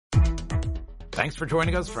Thanks for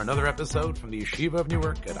joining us for another episode from the Yeshiva of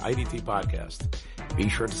Newark at IDT Podcast. Be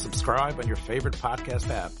sure to subscribe on your favorite podcast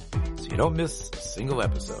app so you don't miss a single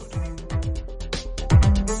episode.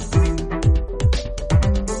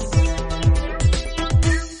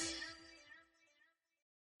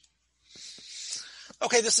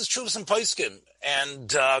 Okay, this is Truvas and Poiskin,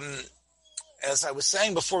 and as I was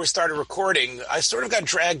saying before we started recording, I sort of got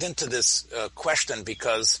dragged into this question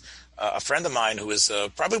because a friend of mine who is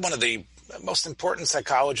probably one of the most important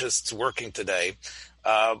psychologists working today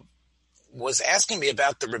was asking me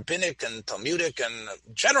about the rabbinic and Talmudic and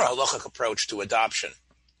general halachic approach to adoption,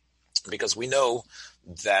 because we know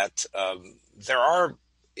that there are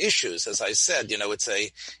issues. As I said,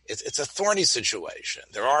 it's a thorny situation.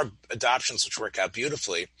 There are adoptions which work out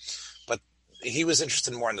beautifully, but he was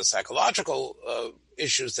interested more in the psychological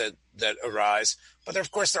issues that arise. But of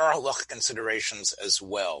course, there are halachic considerations as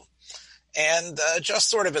well. And just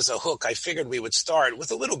sort of as a hook, I figured we would start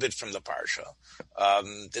with a little bit from the Parsha.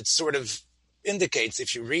 That sort of indicates,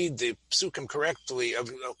 if you read the psukim correctly,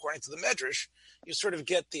 according to the Medrash, you sort of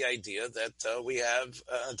get the idea that we have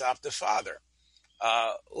an adoptive father.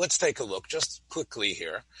 Let's take a look just quickly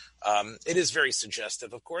here. It is very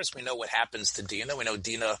suggestive, of course. We know what happens to Dinah. We know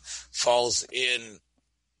Dinah falls in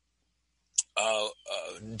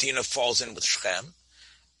with Shechem,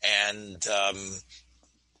 and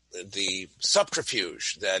the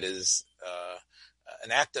subterfuge that is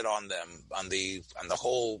enacted on them, on the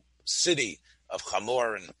whole city of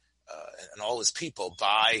Hamor and all his people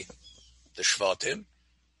by the Shvatim.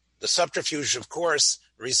 The subterfuge, of course,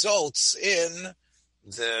 results in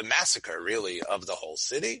the massacre, really, of the whole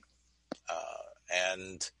city,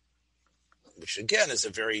 and which again is a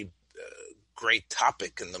very great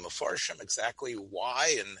topic in the Mefarshim, exactly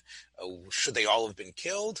why and should they all have been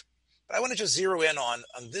killed. But I want to just zero in on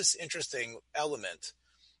this interesting element.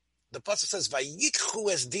 The pasuk says,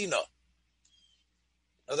 "Vayikchu es Dina."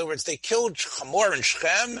 In other words, they killed Hamor and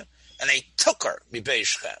Shechem, and they took her mibei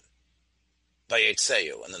Shechem,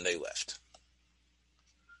 vayetzeyu, and then they left.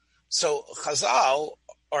 So Chazal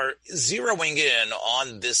are zeroing in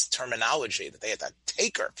on this terminology that they had to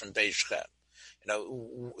take her from Beit Shechem.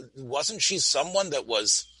 Wasn't she someone that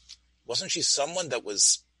was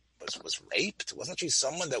raped? Wasn't she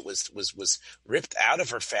someone that was ripped out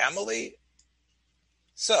of her family?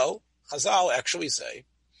 So Chazal actually say,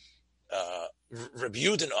 Rabbi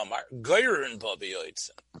Yudin Omar, Geirin Babi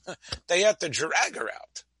Yoitzin. They had to drag her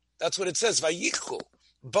out. That's what it says, Vayichu.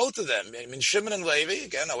 Both of them, I mean, Shimon and Levi,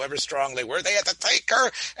 again, however strong they were, they had to take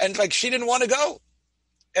her, and she didn't want to go.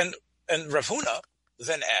 And Rav Huna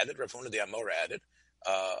then added, Rav Huna the Amor added,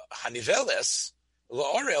 Haniveles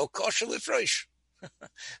La'orel Kosher Lifresh.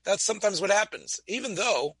 That's sometimes what happens. Even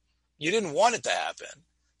though you didn't want it to happen,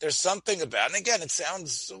 there's something about, and again, it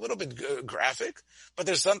sounds a little bit graphic, but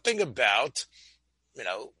there's something about,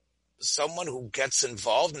 someone who gets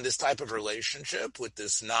involved in this type of relationship with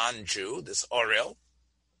this non-Jew, this Orel.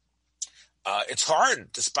 It's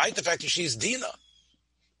hard, despite the fact that she's Dina,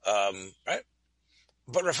 right?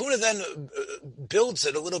 But Rav Huna then builds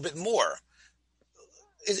it a little bit more.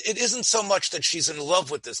 It isn't so much that she's in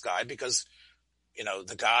love with this guy, because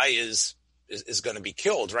the guy is going to be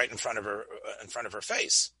killed right in front of her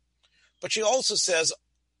face. But she also says,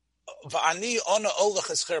 "Va'ani ona olach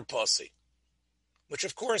escher posi," which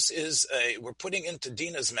of course is we're putting into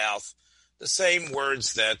Dinah's mouth the same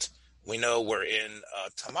words that we know were in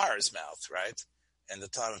Tamar's mouth, right? And the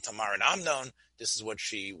time of Tamar and Amnon, this is what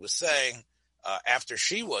she was saying after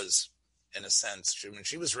she was, in a sense, when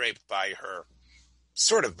she was raped by her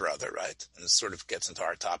sort of brother, right? And this sort of gets into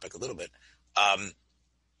our topic a little bit.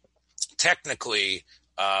 Technically,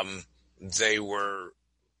 they were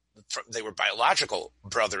biological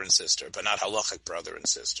brother and sister, but not halachic brother and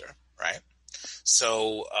sister, right?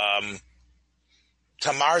 So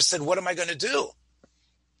Tamar said, "What am I going to do?"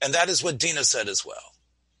 And that is what Dinah said as well.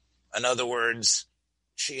 In other words,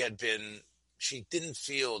 she didn't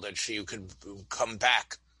feel that she could come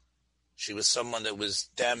back. She was someone that was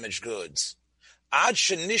damaged goods. Ad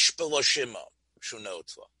shenish belo Shimon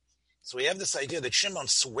shunotva. So we have this idea that Shimon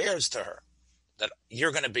swears to her that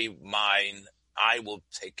you're going to be mine. I will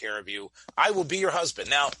take care of you. I will be your husband.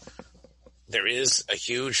 Now, there is a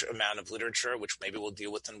huge amount of literature, which maybe we'll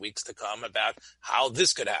deal with in weeks to come, about how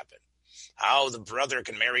this could happen, how the brother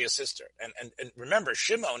can marry a sister. And remember,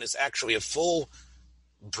 Shimon is actually a full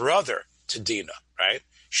brother to Dinah, right?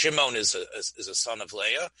 Shimon is a son of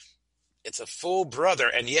Leah. It's a full brother,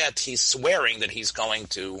 and yet he's swearing that he's going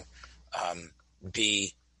to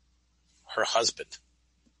be her husband.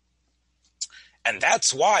 And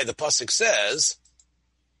that's why the pasuk says,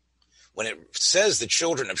 when it says the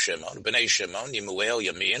children of Shimon, Bnei Shimon, Yemuel,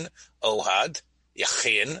 Yamin, Ohad,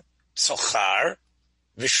 Yachin, Tzachar,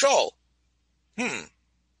 Vishol.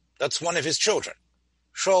 That's one of his children.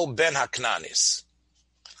 Shol ben Haknanis.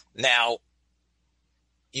 Now,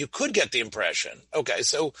 you could get the impression, okay,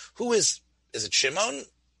 so who is it Shimon?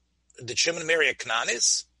 Did Shimon marry a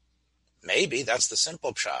Knanis? Maybe, that's the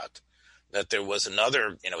simple pshat. That there was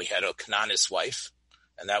another, he had a Knanis wife,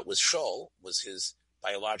 and that was Shol, was his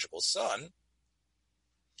biological son.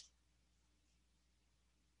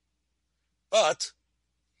 But,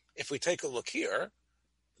 if we take a look here,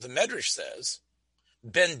 the Medrash says,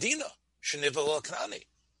 Ben Dina, Shenivel Knani.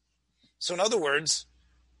 So in other words,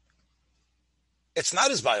 it's not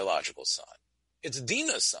his biological son. It's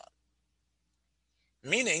Dina's son.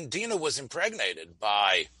 Meaning Dina was impregnated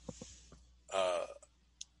by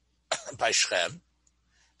Shechem,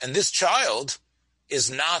 and this child is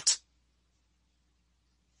not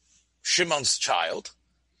Shimon's child,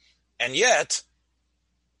 and yet,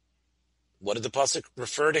 what did the pasuk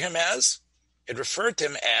refer to him as? It referred to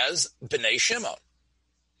him as Bnei Shimon.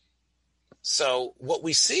 So what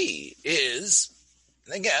we see is,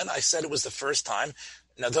 and again, I said it was the first time.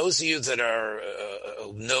 Now, those of you that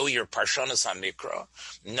know your Parshanas HaMikra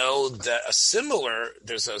know that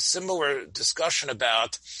there's a similar discussion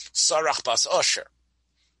about Sarach bas Osher,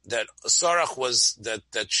 that Sarach was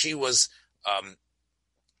that she was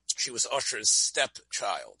Osher's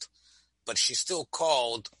stepchild, but she's still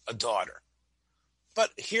called a daughter.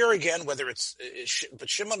 But here again, but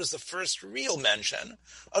Shimon is the first real mention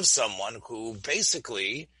of someone who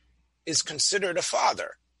basically is considered a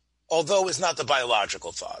father, although is not the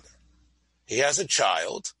biological father. He has a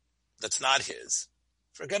child that's not his.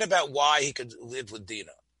 Forget about why he could live with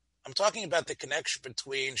Dina. I'm talking about the connection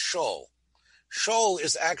between Shol. Shol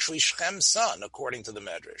is actually Shechem's son, according to the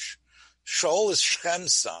Medrash. Shol is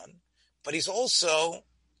Shechem's son, but he's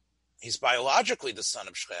biologically the son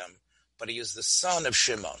of Shechem, but he is the son of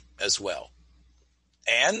Shimon as well.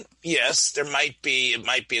 And yes, it might be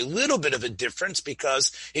a little bit of a difference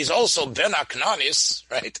because he's also Ben Aknanis,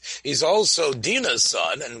 right? He's also Dina's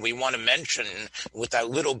son, and we want to mention with that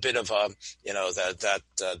little bit of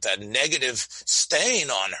that negative stain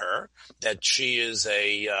on her that she's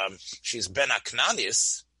Ben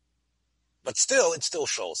Aknanis, but still, it's still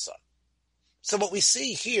Shol's son. So what we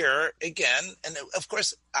see here again, and of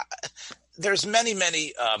course, there's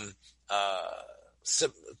many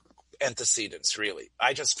antecedents, really.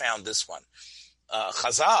 I just found this one.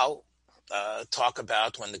 Chazal talk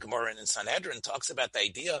about, when the Gemara in Sanhedrin talks about the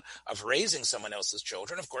idea of raising someone else's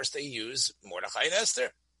children, of course they use Mordechai and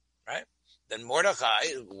Esther, right? Then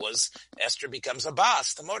Esther becomes a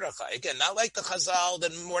bas to Mordechai. Again, not like the Chazal,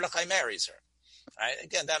 then Mordechai marries her. Right?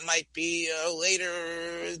 Again, that might be a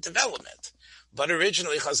later development. But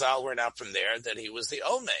originally, Chazal were out from there that he was the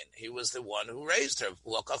Omen. He was the one who raised her.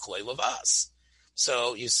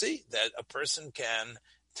 So you see that a person can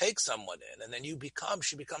take someone in, and then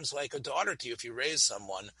she becomes like a daughter to you if you raise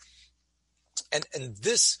someone. And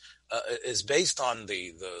this is based on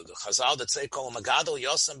the Chazal that say, Kol Magadol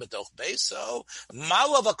Yosem B'toch Beiso,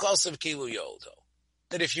 Malav HaKosav Kilu Yoldo.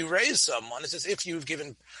 That if you raise someone, it's as if you've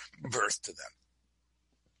given birth to them.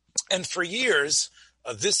 And for years,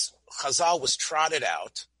 this Chazal was trotted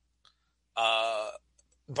out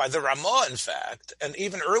by the Ramah, in fact, and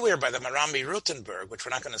even earlier by the Marami Rutenberg, which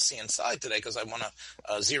we're not going to see inside today because I want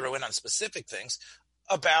to zero in on specific things,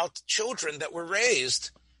 about children that were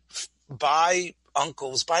raised by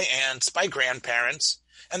uncles, by aunts, by grandparents,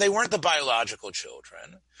 and they weren't the biological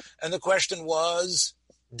children. And the question was,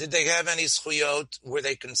 did they have any zchuyot? Were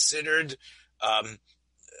they considered,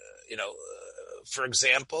 for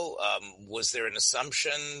example, was there an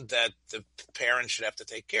assumption that the parent should have to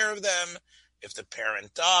take care of them? If the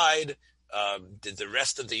parent died, did the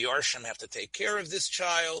rest of the Yorshim have to take care of this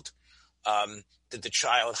child? How did the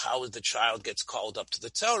child gets called up to the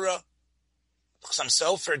Torah? Some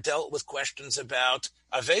Sofer dealt with questions about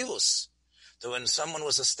Avelus. So when someone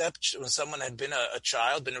had been a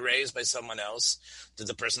child, been raised by someone else, did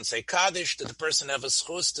the person say Kaddish? Did the person have a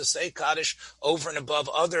schus to say Kaddish over and above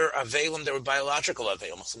other Avelim that were biological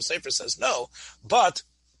Avelim? Some Sofer says no, but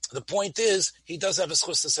the point is, he does have a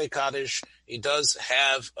schus to say Kaddish. He does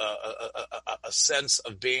have a sense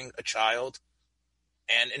of being a child.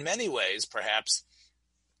 And in many ways, perhaps,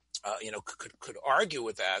 could argue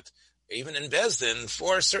with that. even in Bezdin,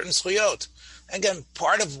 for certain zchuyot. Again,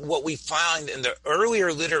 part of what we find in the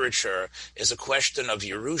earlier literature is a question of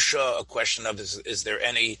Yerusha, a question of is there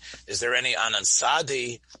any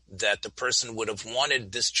Anansadi that the person would have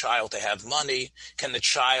wanted this child to have money? Can the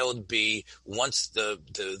child be, once the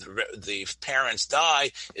parents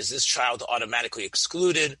die, is this child automatically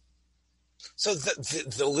excluded? So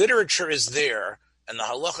the literature is there, and the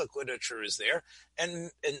halachic literature is there,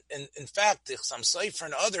 and in fact, the Chassam Sofer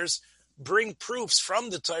and others bring proofs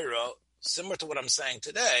from the Torah, similar to what I'm saying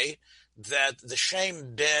today, that the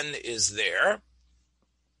Shem Ben is there,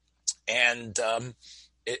 and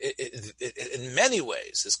it in many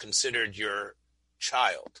ways is considered your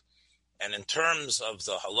child. And in terms of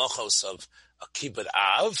the halachos of a kibbud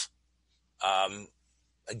av,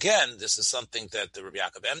 again, this is something that the Rabbi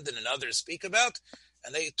Yaakov Emden and others speak about,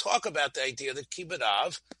 and they talk about the idea that kibbud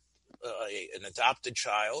av, an adopted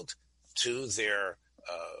child to their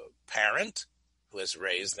parent who has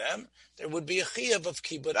raised them, there would be a chiyuv of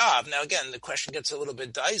kibbud av. Now, again, the question gets a little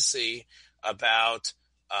bit dicey about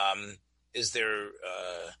is there,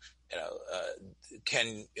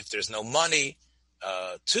 if there's no money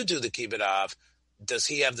to do the kibbud av, does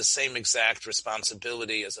he have the same exact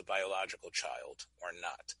responsibility as a biological child or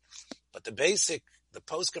not? But the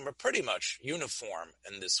poskim are pretty much uniform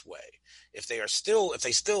in this way. If they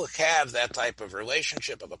still have that type of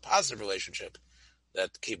relationship, of a positive relationship,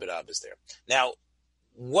 that kibbud av is there. Now,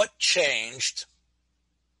 what changed?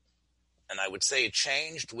 And I would say it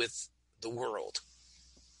changed with the world.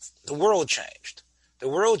 The world changed. The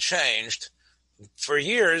world changed. For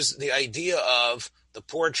years, the idea of the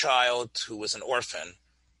poor child who was an orphan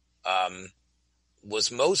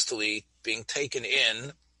was mostly being taken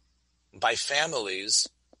in by families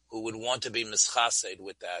who would want to be mischased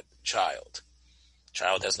with that child.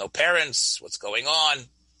 Child has no parents. What's going on?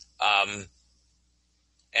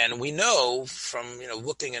 And we know from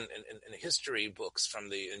looking in history books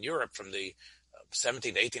in Europe from the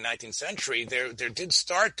 17th, 18th, 19th century, there did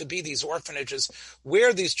start to be these orphanages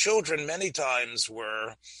where these children many times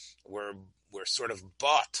were sort of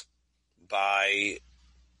bought by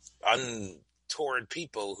untoward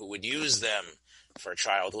people who would use them for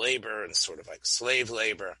child labor and sort of like slave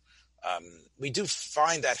labor. We do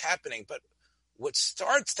find that happening, but what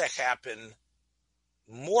starts to happen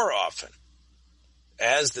more often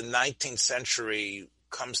as the 19th century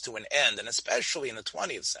comes to an end, and especially in the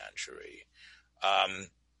 20th century,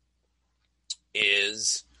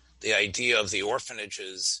 is the idea of the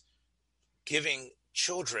orphanages giving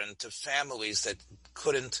children to families that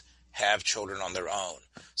couldn't have children on their own.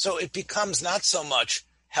 So it becomes not so much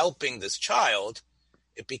helping this child,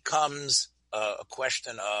 it becomes a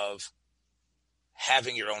question of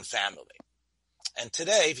having your own family. And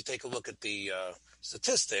today, if you take a look at the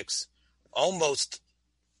statistics, almost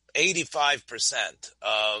 85%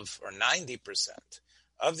 or 90%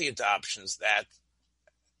 of the adoptions that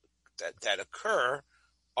occur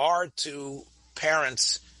are to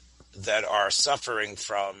parents that are suffering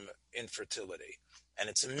from infertility. And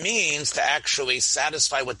it's a means to actually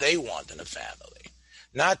satisfy what they want in a family,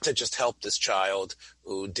 not to just help this child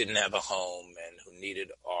who didn't have a home and who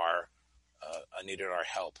needed our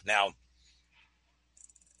help. Now,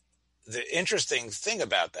 the interesting thing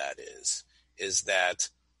about that is that,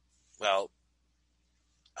 well,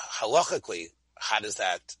 halachically, how does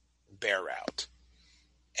that bear out?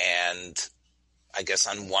 And I guess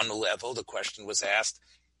on one level, the question was asked,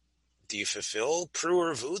 do you fulfill Pru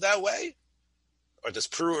Urvu that way? Or does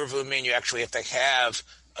Pru Urvu mean you actually have to have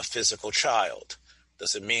a physical child?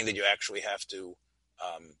 Does it mean that you actually have to,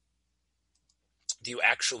 do you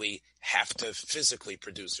actually have to physically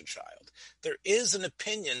produce a child? There is an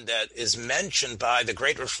opinion that is mentioned by the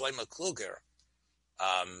great Rosh Shlomo Kluger,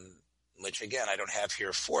 which again, I don't have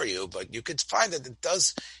here for you, but you could find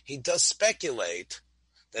that he does speculate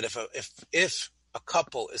that if a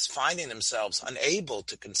couple is finding themselves unable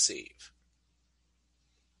to conceive,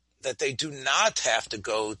 that they do not have to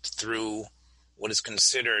go through what is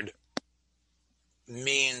considered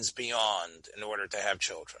means beyond in order to have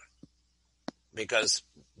children. Because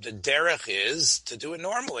the derech is to do it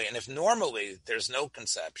normally. And if normally there's no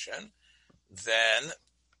conception, then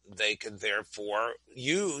they could therefore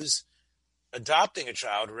use adopting a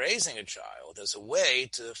child, raising a child as a way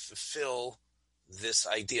to fulfill this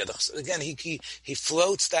idea. Again, he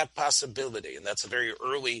floats that possibility, and that's a very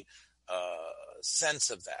early sense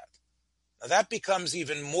of that. Now, that becomes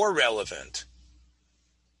even more relevant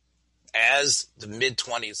as the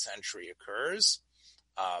mid-20th century occurs,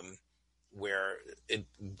 where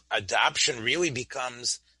adoption really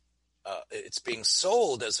becomes, it's being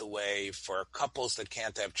sold as a way for couples that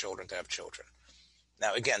can't have children to have children.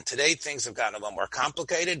 Now, again, today things have gotten a little more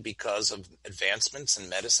complicated because of advancements in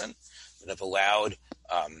medicine that have allowed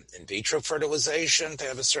in vitro fertilization to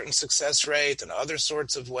have a certain success rate and other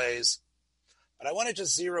sorts of ways. But I want to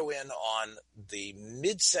just zero in on the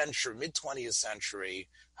mid-20th century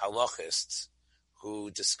halachists who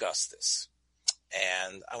discuss this.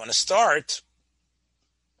 And I want to start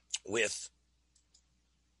with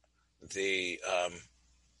the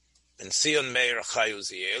Ben-Zion Meir Chai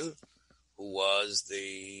Uziel, who was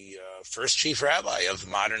the first chief rabbi of the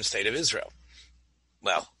modern state of Israel.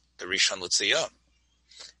 Well, the Rishon LeZion.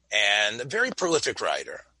 And a very prolific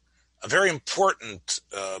writer, a very important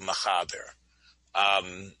machaber.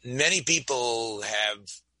 Many people have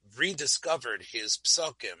rediscovered his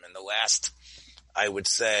psukim in the last, I would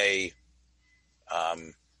say,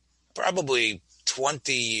 probably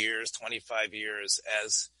 20 years, 25 years,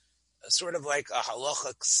 as sort of like a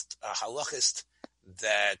halachist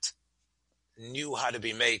that knew how to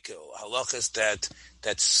be mekel, a halachist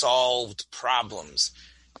that solved problems.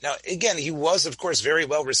 Now, again, he was, of course, very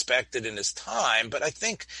well respected in his time, but I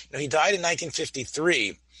think he died in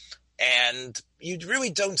 1953, and you really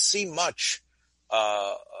don't see much.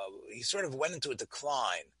 He sort of went into a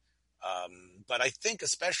decline. But I think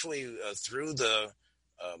especially through the,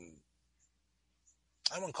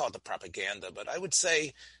 I wouldn't call it the propaganda, but I would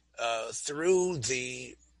say through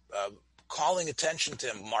the calling attention to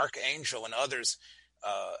him, Mark Angel and others,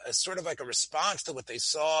 as sort of like a response to what they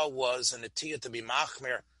saw was an atiyah to be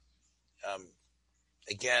machmer.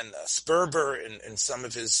 Again, Sperber in some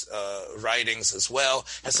of his writings as well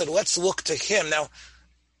has said, let's look to him. Now,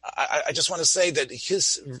 I just want to say that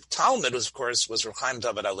his Talmud was, of course, Reb Chaim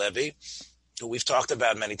David HaLevi, who we've talked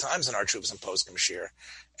about many times in our Trubos and Poskim Shir.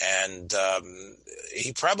 And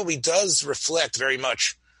he probably does reflect very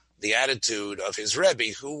much the attitude of his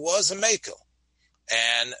Rebbe, who was a mekel.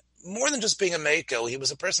 And more than just being a mekel, he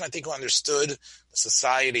was a person, I think, who understood the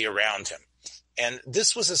society around him. And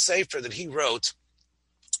this was a sefer that he wrote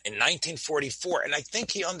in 1944, and I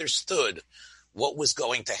think he understood what was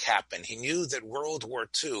going to happen. He knew that World War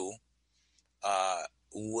II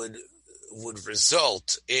would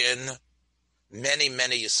result in many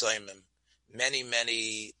Yisayimim,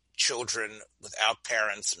 many children without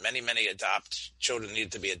parents, many children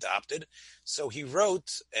needed to be adopted. So he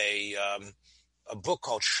wrote a book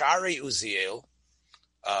called Shari Uziel,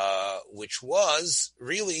 which was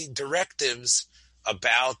really directives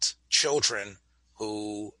about children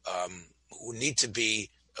who need to be,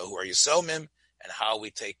 who are Yisomim, and how we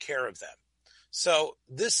take care of them. So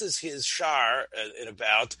this is his shar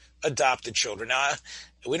about adopted children. Now,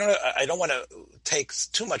 I don't want to take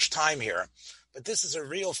too much time here, but this is a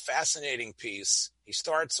real fascinating piece. He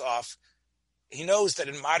starts off, he knows that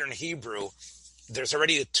in modern Hebrew, there's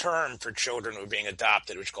already a term for children who are being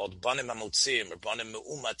adopted, which is called banim amutzim or banim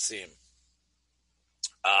meumatzim.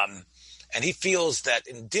 And he feels that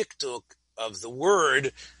in diktuk of the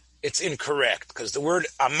word, it's incorrect, because the word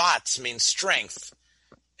amatz means strength.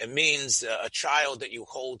 It means a child that you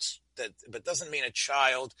hold, but doesn't mean a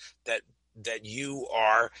child that you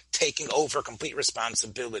are taking over complete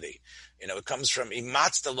responsibility. It comes from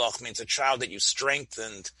imatztaloch, means a child that you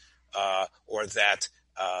strengthened, or that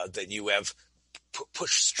you have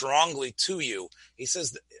pushed strongly to you. He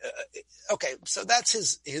says, okay, so that's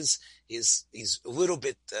his a little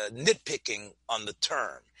bit nitpicking on the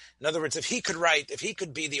term. In other words, if he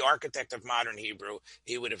could be the architect of modern Hebrew,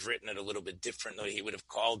 he would have written it a little bit differently. He would have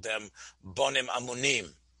called them bonim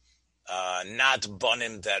amunim, not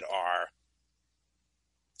bonim that are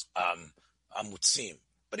amutzim.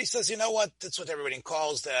 But he says, you know what? That's what everybody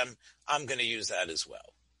calls them. I'm going to use that as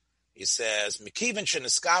well. He says, "Mikiven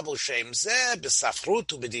sheniskabel shem zeh b'safrut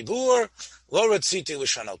u'b'dibur lo ratziti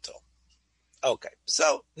l'shanoto." Okay,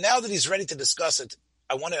 so now that he's ready to discuss it,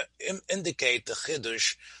 I want to indicate the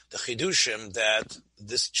chidushim that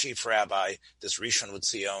this chief rabbi, this Rishon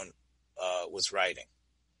LeZion, was writing.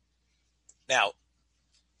 Now,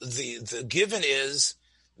 the given is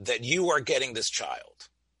that you are getting this child.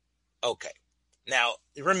 Okay, now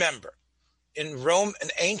remember, in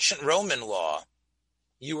ancient Roman law,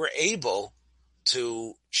 you were able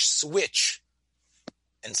to switch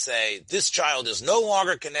and say, this child is no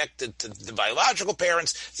longer connected to the biological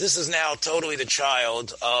parents. This is now totally the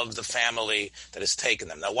child of the family that has taken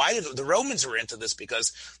them. Now, why did the Romans were into this?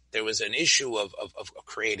 Because there was an issue of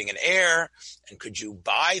creating an heir, and could you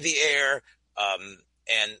buy the heir?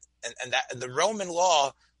 And the Roman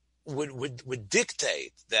law would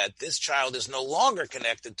dictate that this child is no longer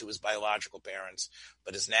connected to his biological parents,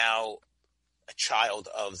 but is now a child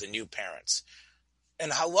of the new parents.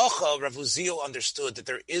 And halacha, Rav Uziel understood that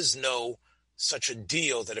there is no such a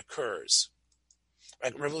deal that occurs.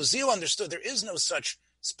 Right? Rav Uziel understood there is no such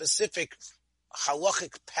specific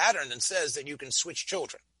halachic pattern that says that you can switch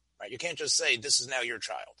children. Right? You can't just say this is now your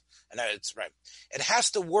child, and it's right. It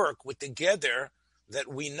has to work with the geder that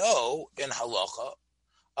we know in halacha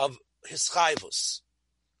of hischayvus.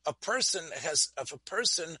 If a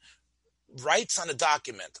person writes on a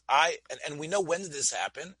document, and we know when did this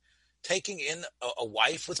happen, taking in a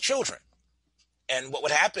wife with children. And what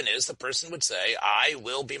would happen is the person would say, I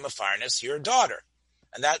will be mefarnes your daughter.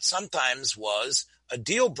 And that sometimes was a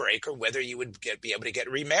deal breaker, whether you would be able to get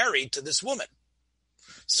remarried to this woman.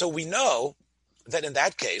 So we know that in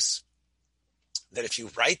that case, that if you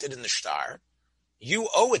write it in the shtar, you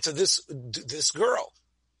owe it to this girl.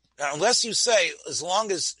 Now, unless you say, as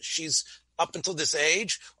long as she's up until this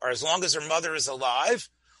age, or as long as her mother is alive,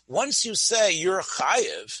 once you say you're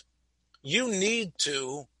chayiv, you need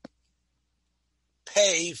to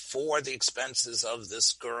pay for the expenses of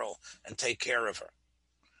this girl and take care of her.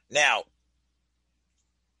 Now,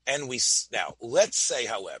 let's say,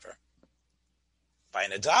 however, by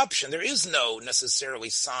an adoption, there is no necessarily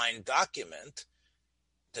signed document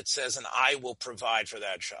that says, and I will provide for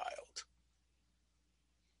that child.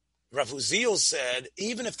 Rav Uziel said,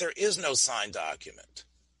 even if there is no signed document,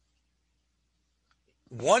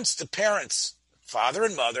 once the parents, father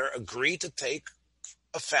and mother, agree to take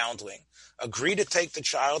a foundling, agree to take the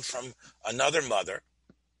child from another mother,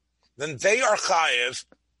 then they are chayiv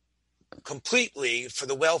completely for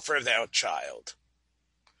the welfare of that child.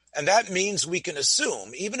 And that means we can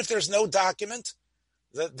assume, even if there's no document,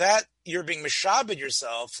 that you're being mishabed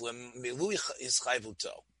yourself,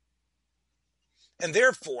 and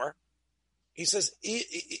therefore, he says,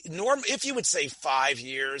 if you would say 5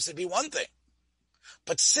 years, it'd be one thing.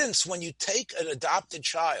 But since when you take an adopted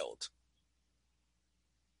child,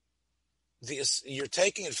 you're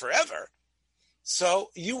taking it forever,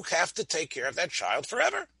 so you have to take care of that child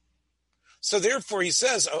forever. So therefore, he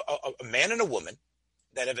says, a man and a woman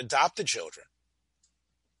that have adopted children,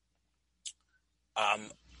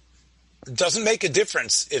 doesn't make a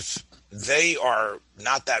difference if they are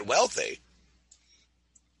not that wealthy.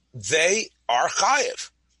 They are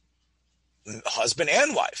chayiv, husband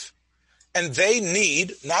and wife. And they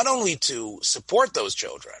need not only to support those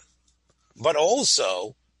children, but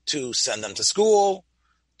also to send them to school,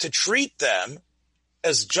 to treat them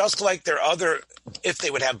as just like their other, if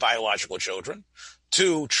they would have biological children,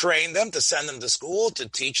 to train them, to send them to school, to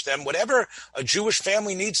teach them whatever a Jewish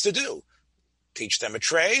family needs to do. Teach them a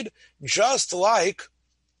trade, just like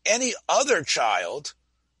any other child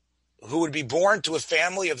who would be born to a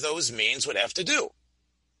family of those means would have to do.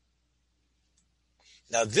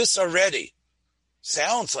 Now, this already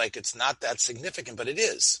sounds like it's not that significant, but it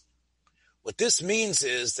is. What this means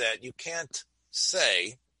is that you can't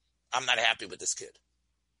say, I'm not happy with this kid.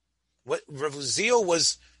 What Rav Uziel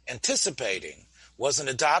was anticipating was an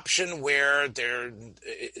adoption where there, and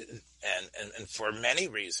for many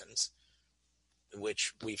reasons,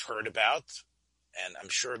 which we've heard about, and I'm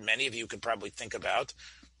sure many of you could probably think about,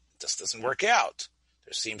 this doesn't work out.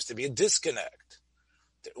 There seems to be a disconnect.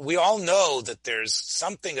 We all know that there's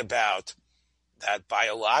something about that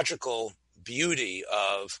biological beauty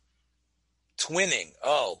of twinning.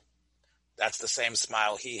 Oh, that's the same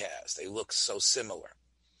smile he has. They look so similar.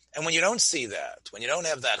 And when you don't see that, when you don't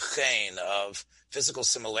have that chen of physical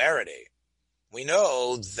similarity, we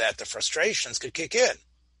know that the frustrations could kick in.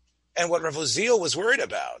 And what Rav Uziel was worried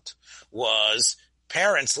about was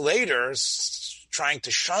parents later trying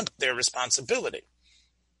to shunt their responsibility.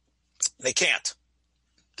 They can't.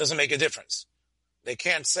 Doesn't make a difference. They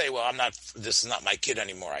can't say, well, this is not my kid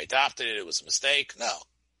anymore. I adopted it. It was a mistake. No.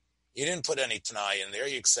 You didn't put any tanai in there.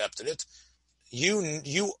 You accepted it.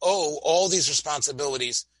 You owe all these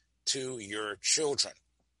responsibilities to your children.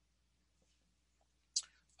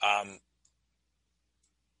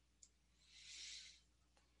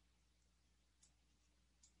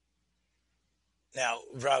 Now,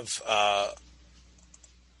 Rav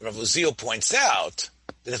Uziel points out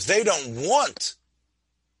that if they don't want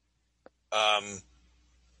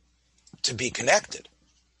to be connected,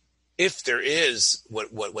 if there is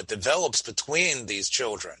what develops between these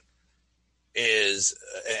children is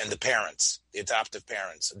and the parents, the adoptive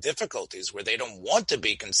parents, difficulties where they don't want to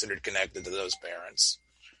be considered connected to those parents.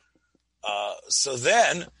 So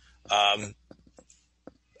then,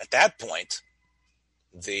 at that point,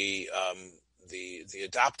 the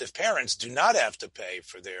adoptive parents do not have to pay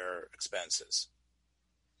for their expenses.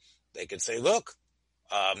 They could say, look,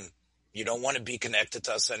 you don't want to be connected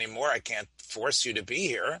to us anymore. I can't force you to be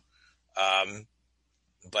here.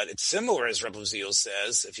 But it's similar, as Rabbi Uziel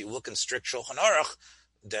says, if you look in strict Shulchan Aruch,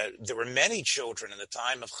 that there were many children in the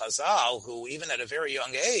time of Chazal who, even at a very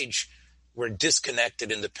young age, were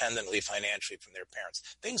disconnected independently financially from their parents.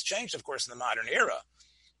 Things changed, of course, in the modern era,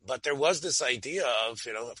 but there was this idea of,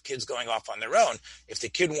 of kids going off on their own. If the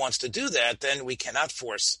kid wants to do that, then we cannot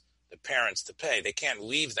force the parents to pay. They can't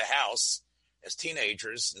leave the house as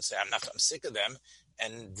teenagers and say, I'm sick of them.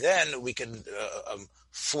 And then we can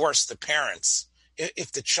force the parents.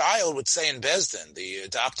 If the child would say in Beis Din, the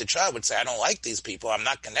adopted child would say, I don't like these people, I'm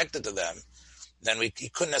not connected to them, then he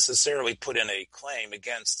couldn't necessarily put in a claim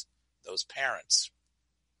against those parents.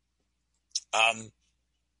 Rav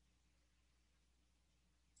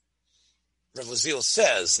Lazil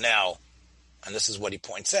says now, and this is what he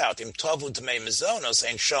points out, Im tovu d'mei mizonos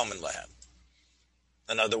ein shomen lehem.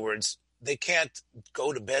 In other words, they can't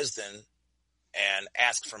go to Beis Din and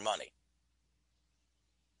ask for money.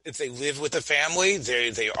 If they live with the family,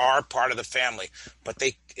 they are part of the family, but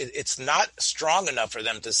it's not strong enough for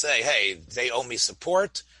them to say, hey, they owe me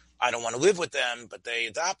support, I don't want to live with them, but they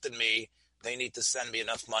adopted me, they need to send me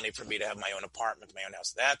enough money for me to have my own apartment, my own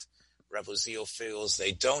house. That Rav Uziel feels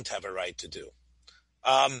they don't have a right to do.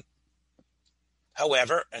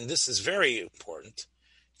 However, and this is very important,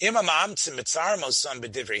 if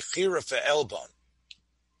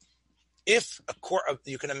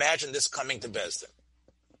you can imagine this coming to Beis Din,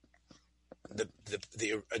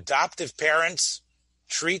 the adoptive parents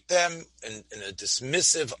treat them in a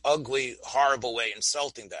dismissive, ugly, horrible way,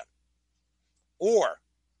 insulting them, or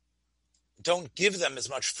don't give them as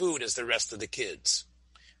much food as the rest of the kids,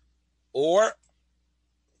 or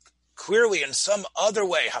clearly in some other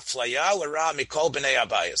way, haflaya l'ra mikol b'nei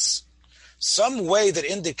abayis, some way that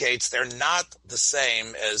indicates they're not the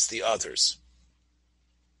same as the others.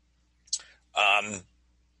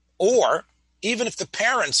 Or even if the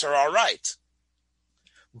parents are all right,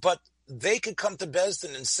 but they could come to Beis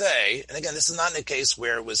Din and say, and again, this is not in a case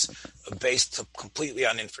where it was based completely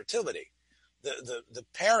on infertility. The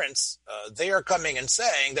parents, they are coming and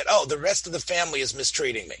saying that, the rest of the family is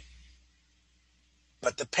mistreating me.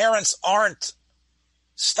 But the parents aren't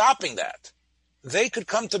stopping that. They could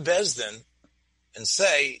come to Beis Din and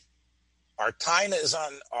say, our taina is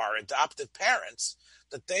on our adoptive parents,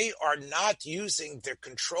 that they are not using their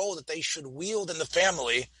control that they should wield in the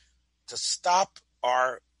family to stop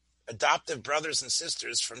our adoptive brothers and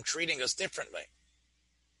sisters from treating us differently.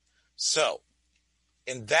 So,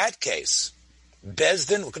 in that case, Beis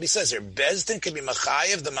Din, look what he says here, Beis Din can be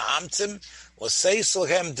machayev the ma'amtim, l'sei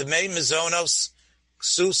silhem d'mei mizonos,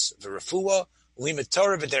 ksus v'refua,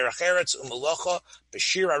 u'imitorah v'derech eretz u'melacha,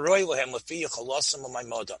 b'shir aroi lehem lefi yichalosam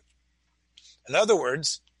u'maimodam. In other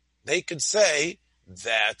words, they could say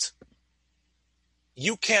that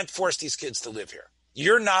you can't force these kids to live here.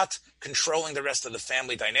 You're not controlling the rest of the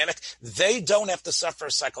family dynamic. They don't have to suffer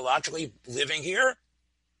psychologically living here.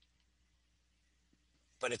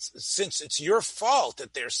 But since it's your fault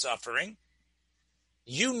that they're suffering,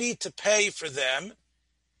 you need to pay for them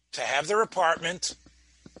to have their apartment,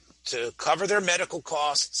 to cover their medical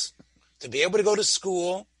costs, to be able to go to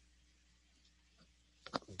school,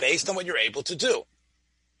 based on what you're able to do.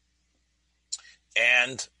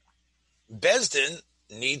 And Beis Din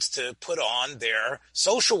needs to put on their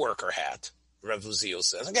social worker hat, Rav Uziel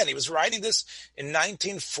says. Again, he was writing this in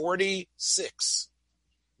 1946.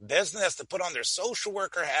 Beis Din has to put on their social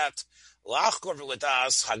worker hat.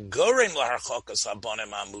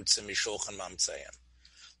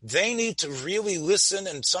 They need to really listen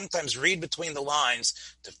and sometimes read between the lines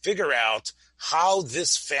to figure out how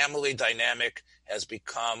this family dynamic has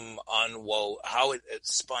become how it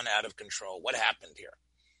spun out of control, what happened here.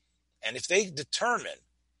 And if they determine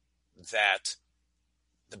that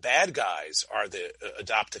the bad guys are the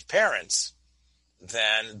adoptive parents,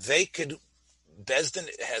 then Beis Din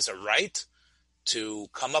has a right to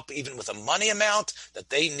come up even with a money amount that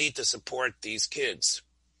they need to support these kids.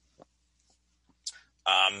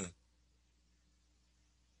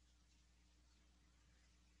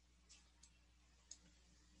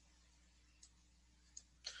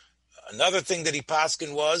 Another thing that he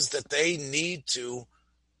paskin was that they need to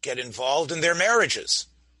get involved in their marriages.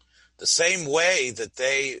 The same way that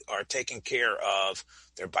they are taking care of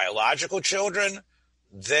their biological children,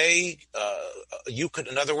 you could,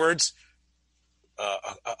 in other words,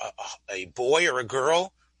 a boy or a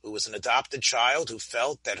girl who was an adopted child who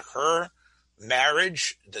felt that her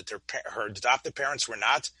marriage, that her adopted parents were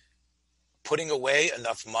not putting away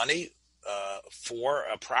enough money for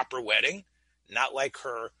a proper wedding, not like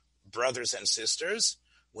her brothers and sisters,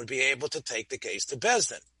 would be able to take the case to Beis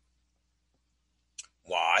Din.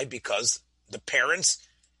 Why? Because the parents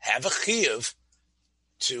have a chiyuv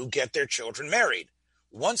to get their children married.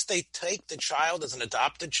 once they take the child as an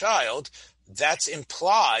adopted child, that's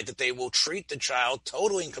implied that they will treat the child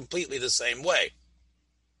totally and completely the same way.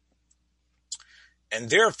 And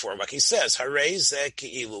therefore, like he says,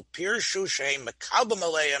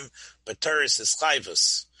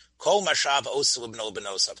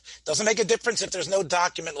 doesn't make a difference if there's no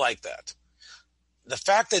document like that. The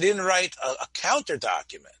fact they didn't write a counter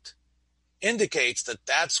document indicates that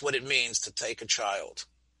that's what it means to take a child.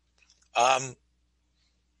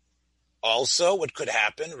 Also, what could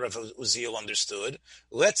happen, Rav Uziel understood,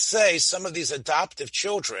 let's say some of these adoptive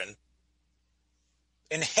children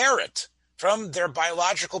inherit from their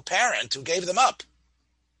biological parent who gave them up,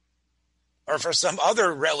 or for some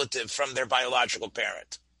other relative from their biological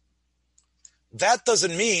parent. That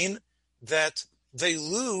doesn't mean that they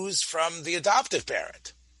lose from the adoptive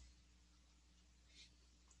parent.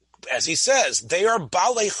 As he says, they are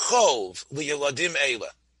balei chov liyeladim eila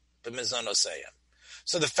b'mizonoseyim.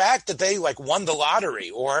 So the fact that they won the lottery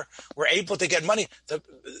or were able to get money,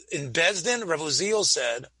 in Beis Din, Rav Uziel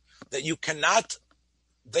said that you cannot,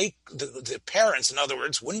 the parents, in other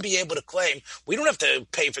words, wouldn't be able to claim, we don't have to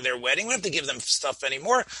pay for their wedding, we don't have to give them stuff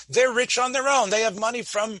anymore. They're rich on their own. They have money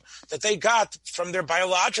that they got from their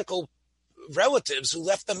biological relatives who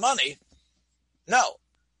left them money. No,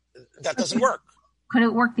 that doesn't work. Could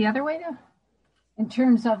it work the other way though? In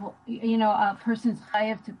terms of, a person's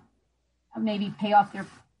chayav to maybe pay off their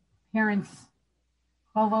parents'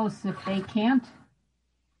 chovos if they can't?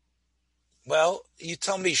 Well, you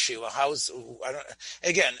tell me, Sheila. Here's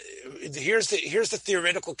the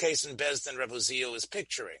theoretical case in Beis Din Rav Uziel is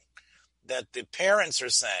picturing, that the parents are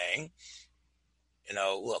saying,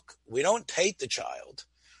 look, we don't hate the child,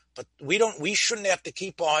 but we shouldn't have to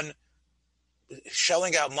keep on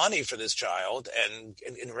shelling out money for this child and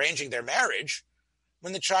arranging their marriage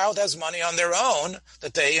when the child has money on their own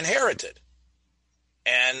that they inherited.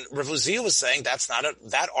 And Rav Uziel was saying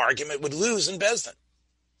that argument would lose in Beis Din,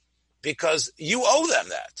 because you owe them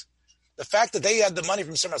that. The fact that they had the money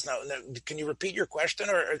from someone else. Now, can you repeat your question,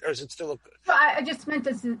 or is it still? Well, I just meant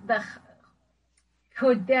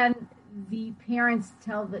could then the parents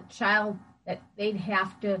tell the child that they'd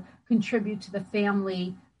have to contribute to the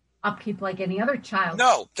family upkeep like any other child?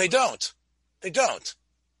 No, they don't. They don't.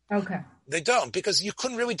 Okay. They don't, because you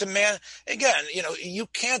couldn't really demand. Again, you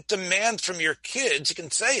can't demand from your kids. You can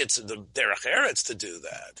say it's the derech eretz to do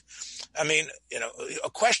that. I mean, a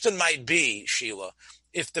question might be, Sheila,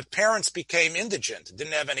 if the parents became indigent,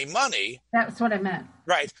 didn't have any money. That's what I meant.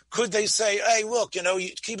 Right. Could they say, hey, look, you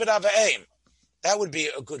keep it av aim? That would be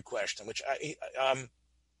a good question, which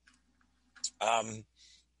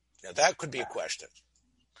that could be a question.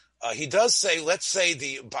 He does say, let's say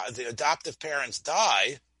the adoptive parents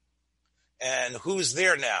die, and who's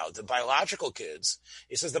there now? The biological kids.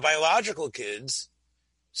 He says the biological kids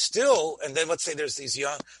still, and then let's say there's these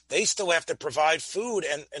young, they still have to provide food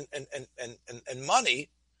and money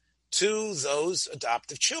to those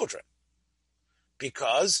adoptive children,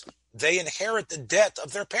 because they inherit the debt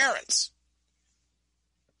of their parents.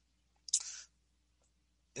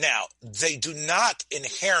 Now, they do not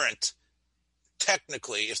inherit,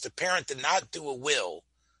 technically, if the parent did not do a will,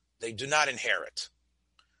 they do not inherit.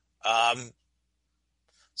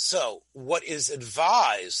 So what is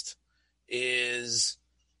advised is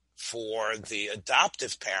for the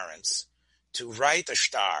adoptive parents to write a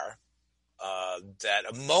shtar that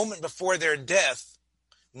a moment before their death,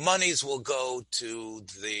 monies will go to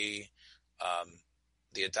the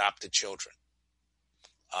adopted children.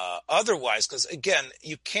 Otherwise, because again,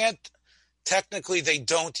 you can't, technically they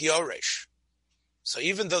don't yoresh. So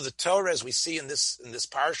even though the Torah, as we see in this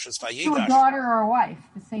parshas Vayigash, to a daughter or a wife,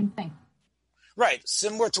 the same thing. Right,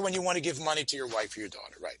 similar to when you want to give money to your wife or your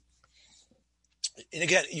daughter, right? And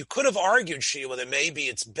again, you could have argued, Sheila, that maybe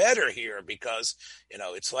it's better here because,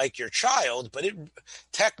 it's like your child, but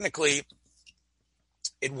technically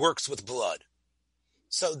it works with blood.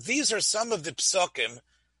 So these are some of the psukim,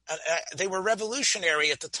 and they were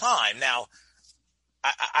revolutionary at the time. Now,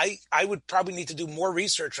 I would probably need to do more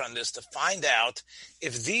research on this to find out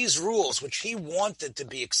if these rules, which he wanted to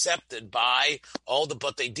be accepted by all the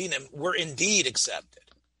Batei Dinim, were indeed accepted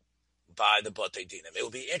by the Batei Dinim. It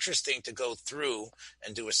would be interesting to go through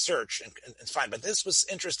and do a search and find. But this was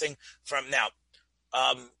interesting from now.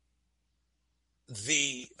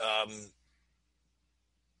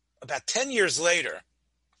 About 10 years later,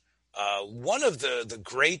 one of the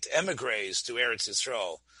great emigres to Eretz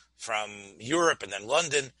Yisrael from Europe and then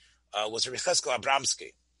London was Yechezkel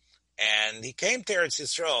Abramsky. And he came to Eretz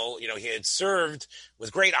Yisrael. He had served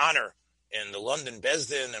with great honor in the London Beis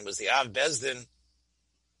Din and was the Av Beis Din.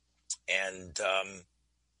 And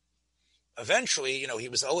eventually, he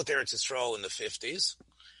was Olet Eretz Yisrael in the 50s,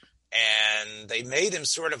 and they made him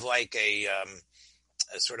sort of like a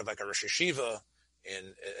Rosh Hashiva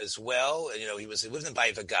as well. He lived in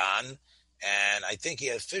Bay Vagan, and I think he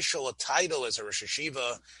had a title as a Rosh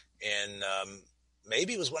Hashiva in,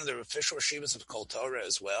 maybe he was one of the official Rashivas of Kol Torah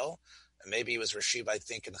as well. And maybe he was Rashiv, I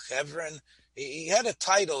think, in Hebron. He had a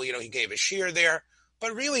title, he gave a shir there.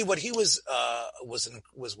 But really what he was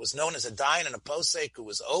known as a Dayan and a Posek who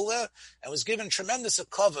was Ola and was given tremendous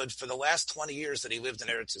kavod for the last 20 years that he lived in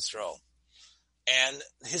Eretz Yisrael. And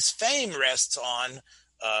his fame rests on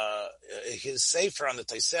his sefer on the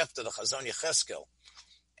Tosefta, the Chazon Yecheskel.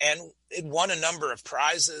 And it won a number of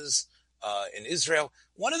prizes in Israel.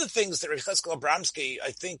 One of the things that Yecheskel Abramsky,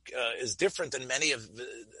 I think, is different than many of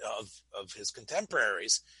his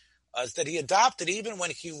contemporaries is that he adopted, even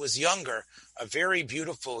when he was younger, a very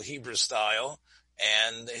beautiful Hebrew style.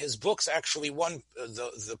 And his books actually won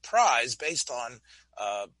the prize based on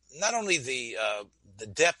not only the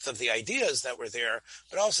depth of the ideas that were there,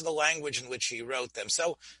 but also the language in which he wrote them.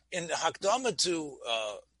 So in the Hakdama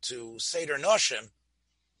to Seder Noshim,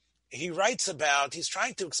 he's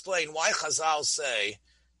trying to explain why Chazal say,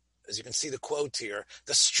 as you can see the quote here,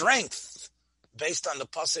 the strength based on the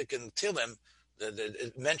pasuk in Tilim,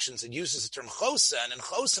 it uses the term chosen, and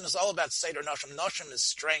chosen is all about Seder Noshim. Noshim is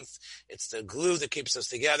strength. It's the glue that keeps us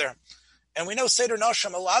together. And we know Seder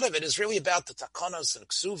Noshim, a lot of it is really about the takanos and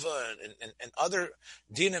ksuva and other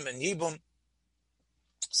dinim and yibum.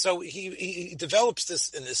 So he develops this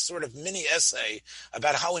in this sort of mini essay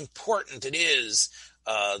about how important it is,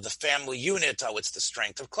 the family unit, how it's the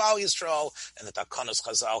strength of Klal Yisrael, and the Takanos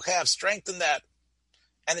Chazal have strength in that.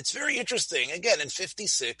 And it's very interesting, again, in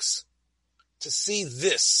 56, to see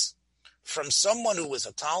this from someone who was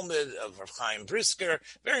a Talmud of Rav Chaim Brisker,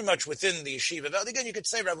 very much within the yeshiva. Again, you could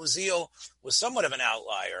say Rav Uziel was somewhat of an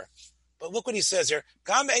outlier. But look what he says here.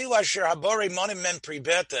 Gam elu asher habore monim mem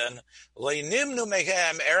pribeten le'nimnu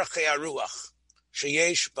mehem erchei haruach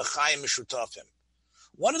sheyesh b'chaim mishutafim.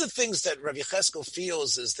 One of the things that Rav Yecheskel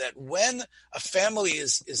feels is that when a family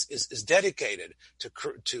is dedicated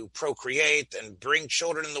to procreate and bring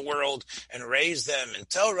children in the world and raise them in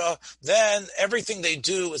Torah, then everything they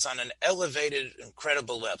do is on an elevated,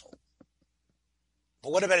 incredible level.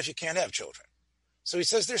 But what about if you can't have children? So he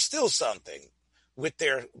says there's still something with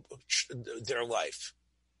their life.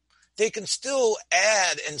 They can still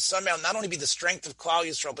add and somehow not only be the strength of Klal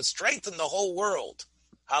Yisrael, but strengthen the whole world.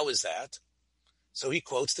 How is that? So he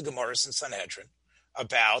quotes the Gemara in Sanhedrin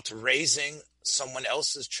about raising someone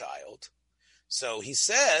else's child. So he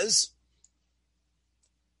says,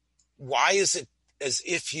 why is it as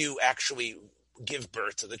if you actually give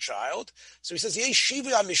birth to the child? So he says,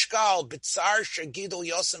 Yeshiva mishkal b'tzar shegidol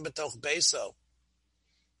yosem b'toch beso.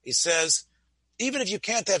 He says, even if you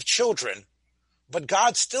can't have children, but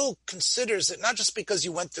God still considers it not just because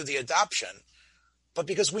you went through the adoption, but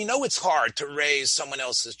because we know it's hard to raise someone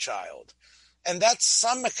else's child. And that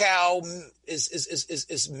somehow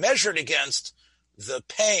is measured against the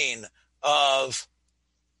pain of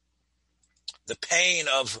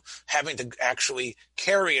having to actually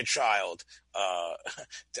carry a child,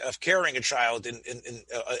 of carrying a child in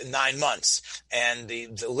 9 months, and the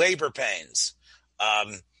labor pains,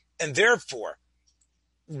 and therefore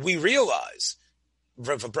we realize,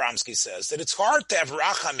 Rav Abramsky says, that it's hard to have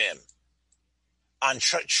rachamim on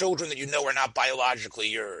children that you know are not biologically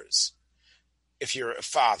yours, if you're a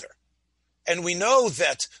father. And we know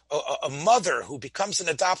that a mother who becomes an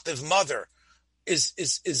adoptive mother is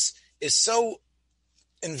so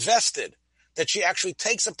invested that she actually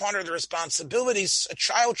takes upon her the responsibilities. A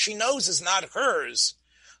child she knows is not hers,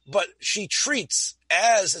 but she treats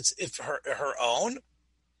as if her own.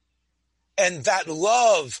 And that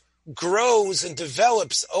love grows and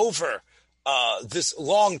develops over this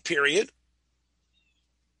long period.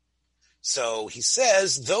 So he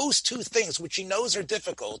says those two things, which he knows are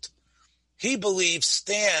difficult, he believes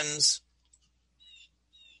stands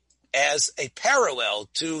as a parallel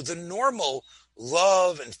to the normal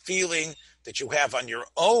love and feeling that you have on your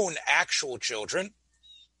own actual children.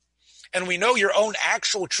 And we know your own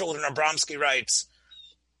actual children, Abramsky writes,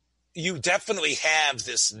 you definitely have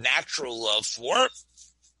this natural love for.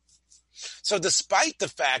 So despite the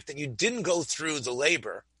fact that you didn't go through the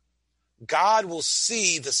labor, God will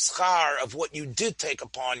see the schar of what you did take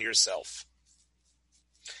upon yourself.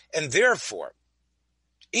 And therefore,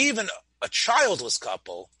 even a childless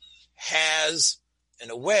couple has,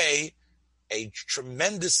 in a way, a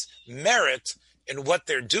tremendous merit in what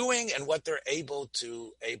they're doing and what they're able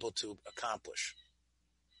to accomplish.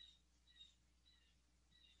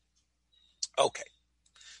 Okay.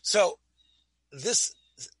 So this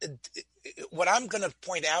what I'm going to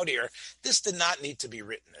point out here, this did not need to be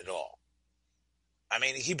written at all. I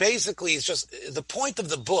mean, he basically is just, the point of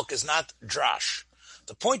the book is not drash.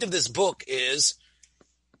 The point of this book is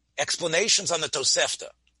explanations on the Tosefta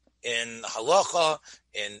in halacha,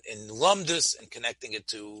 in lumdus, and connecting it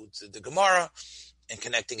to the Gemara, and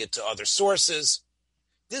connecting it to other sources.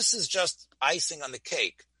 This is just icing on the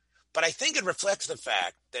cake. But I think it reflects the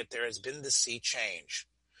fact that there has been this sea change,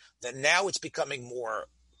 that now it's becoming more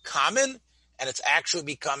common, and it's actually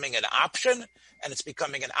becoming an option, and it's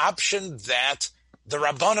becoming an option that the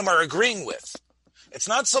Rabbanim are agreeing with. It's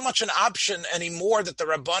not so much an option anymore that the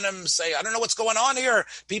Rabbanim say, I don't know what's going on here.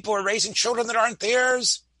 People are raising children that aren't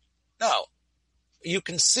theirs. No. You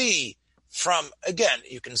can see from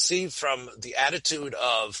the attitude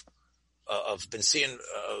of Ben-Sion,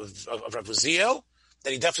 of Rav Uziel,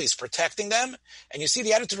 that he definitely is protecting them. And you see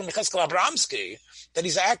the attitude of Yechezkel Abramsky, that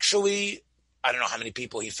he's actually, I don't know how many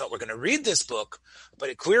people he felt were going to read this book, but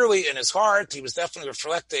it clearly in his heart, he was definitely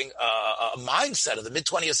reflecting a mindset of the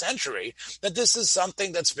mid-20th century, that this is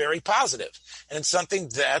something that's very positive, and it's something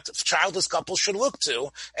that childless couples should look to,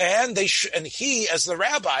 and and he, as the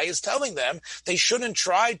rabbi, is telling them they shouldn't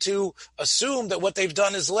try to assume that what they've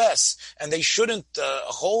done is less, and they shouldn't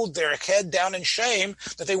hold their head down in shame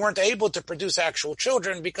that they weren't able to produce actual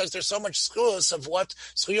children, because there's so much schuyos of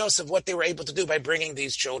what they were able to do by bringing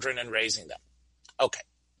these children and raising them. Okay.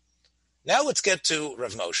 Now let's get to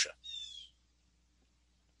Rav Moshe.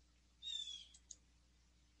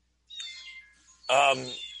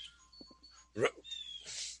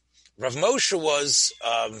 Rav Moshe was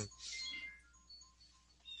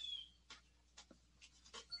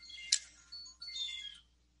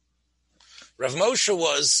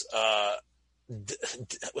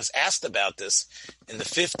was asked about this in the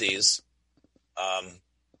 50s.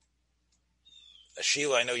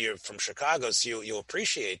 Sheila, I know you're from Chicago, so you'll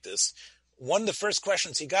appreciate this. One of the first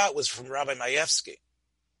questions he got was from Rabbi Mayevsky.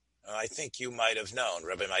 I think you might have known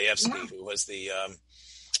Rabbi Mayevsky, who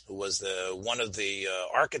was one of the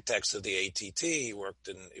architects of the ATT. He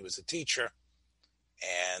was a teacher,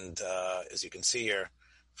 and as you can see here,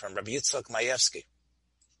 from Rabbi Yitzchak Mayevsky.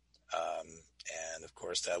 And of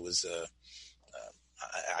course, that was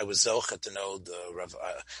I was zocha to know the Rav.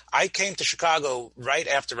 I came to Chicago right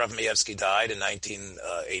after Rav Mayevsky died in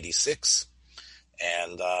 1986,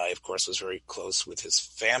 and I, of course, was very close with his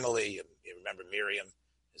family. You remember Miriam,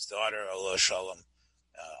 his daughter, Allah Shalom,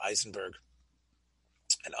 Eisenberg,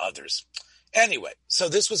 and others. Anyway, so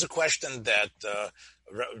this was a question that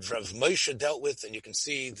Rav Moshe dealt with, and you can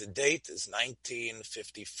see the date is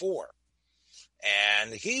 1954.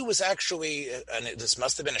 And he was actually, and this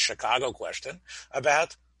must have been a Chicago question,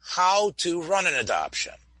 about how to run an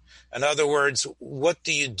adoption. In other words, what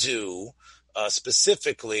do you do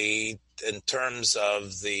specifically in terms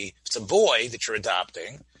of it's a boy that you're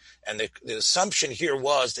adopting, and the assumption here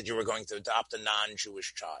was that you were going to adopt a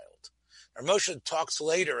non-Jewish child. Now, Moshe talks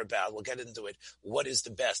later about, we'll get into it, what is the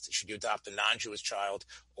best? Should you adopt a non-Jewish child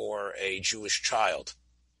or a Jewish child?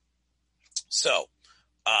 So,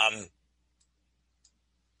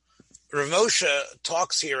 Rav Moshe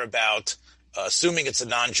talks here about assuming it's a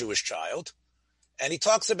non-Jewish child, and he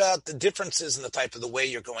talks about the differences in the type of the way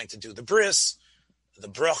you're going to do the bris. The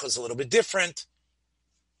bracha is a little bit different.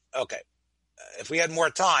 Okay. If we had more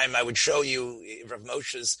time, I would show you Rav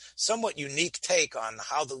Moshe's somewhat unique take on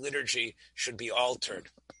how the liturgy should be altered.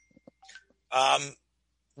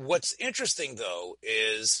 What's interesting, though,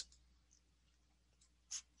 is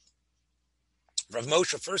Rav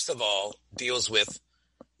Moshe, first of all, deals with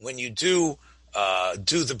when you do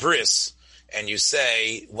the bris and you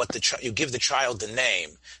say you give the child the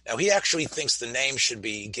name. Now he actually thinks the name should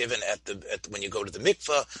be given when you go to the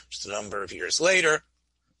mikveh, just a number of years later.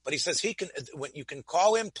 But he says you can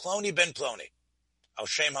call him Ploni ben Ploni, Al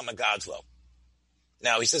Shem HaMagadlo.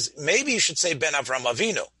 Now he says maybe you should say Ben Avram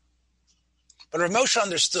Avinu. But Rav Moshe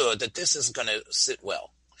understood that this isn't going to sit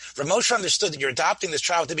well. Rav Moshe understood that you're adopting this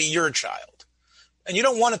child to be your child, and you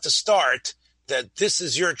don't want it to start that this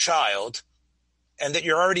is your child, and that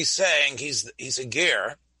you're already saying he's a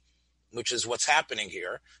ger, which is what's happening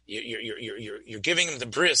here. You're giving him the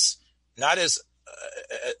bris, not as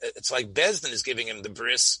it's like Bezdin is giving him the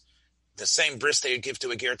bris, the same bris they would give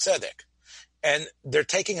to a ger tzedek, and they're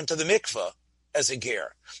taking him to the mikveh as a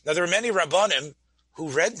ger. Now there are many rabbanim who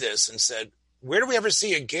read this and said, "Where do we ever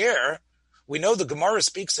see a ger?" We know the Gemara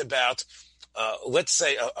speaks about, let's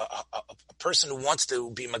say, a person who wants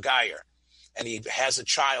to be Magayer, and he has a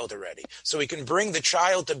child already. So he can bring the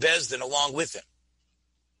child to Bezdin along with him.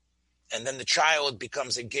 And then the child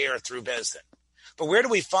becomes a ger through Bezdin. But where do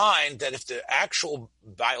we find that if the actual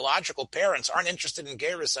biological parents aren't interested in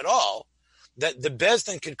gerus at all, that the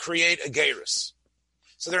Bezdin could create a gerus?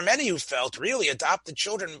 So there are many who felt really adopted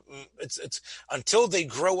children, it's until they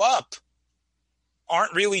grow up,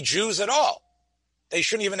 aren't really Jews at all. They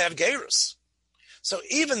shouldn't even have gerus. So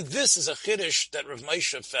even this is a chiddush that Rav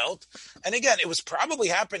Moshe felt. And again, it was probably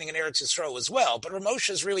happening in Eretz Yisrael as well, but Rav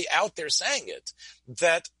Moshe is really out there saying it,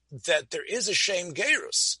 that there is a shame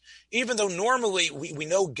gerus. Even though normally we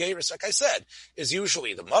know gerus, like I said, is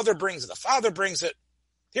usually the mother brings it, the father brings it.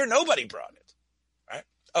 Here, nobody brought it, right?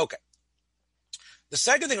 Okay. The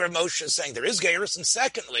second thing Rav Moshe is saying, there is gerus, and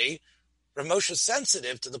secondly, Rav Moshe is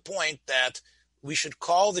sensitive to the point that we should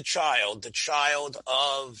call the child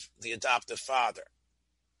of the adoptive father.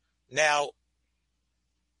 Now,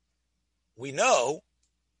 we know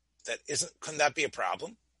that couldn't that be a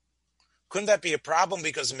problem? Couldn't that be a problem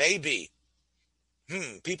because maybe,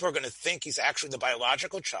 people are going to think he's actually the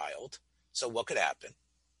biological child, so what could happen?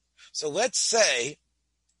 So let's say,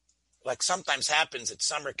 like sometimes happens at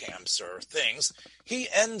summer camps or things, he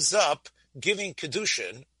ends up giving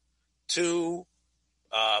Kedushin to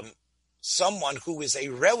someone who is a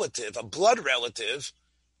relative, a blood relative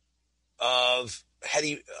of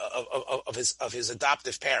his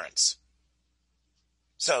adoptive parents.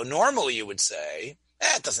 So normally you would say,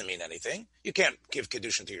 it doesn't mean anything. You can't give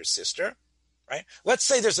Kedushin to your sister, right? Let's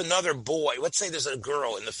say there's another boy. Let's say there's a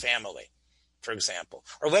girl in the family, for example.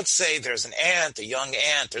 Or let's say there's an aunt, a young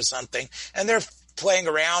aunt or something, and they're playing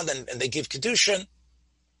around and they give Kedushin.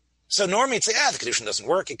 So normally you'd say, the Kedushin doesn't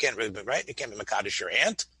work. You can't really be, right? You can't be Mekadosh your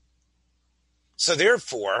aunt. So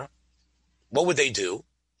therefore, what would they do?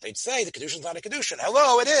 They'd say the Kedushin's not a Kedushin.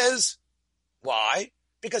 Hello, it is. Why?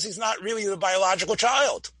 Because he's not really the biological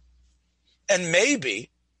child. And maybe,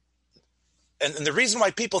 and the reason why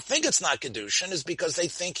people think it's not Kedushin is because they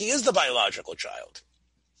think he is the biological child.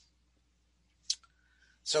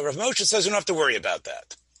 So Rav Moshe says we don't have to worry about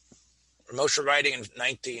that. Rav Moshe writing in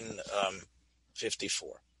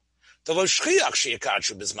 1954.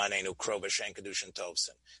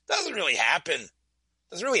 Doesn't really happen.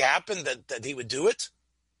 Doesn't really happen that he would do it.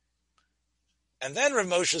 And then Rav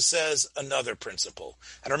Moshe says another principle.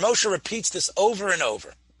 And Rav Moshe repeats this over and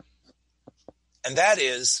over. And that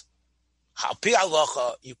is, Pi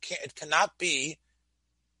halacha, it cannot be,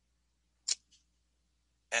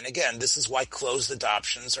 and again, this is why closed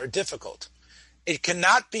adoptions are difficult. It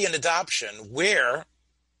cannot be an adoption where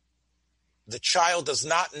the child does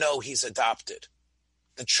not know he's adopted.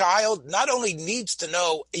 The child not only needs to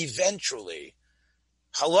know eventually,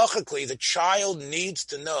 halachically, the child needs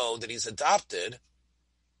to know that he's adopted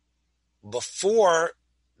before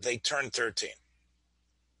they turn 13.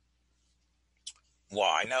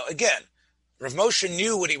 Why? Now, again, Rav Moshe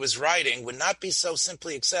knew what he was writing would not be so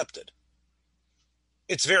simply accepted.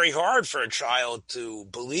 It's very hard for a child to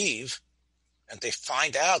believe, and they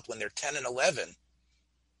find out when they're 10 and 11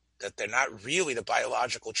 that they're not really the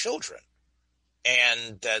biological children.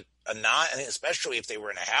 And that especially if they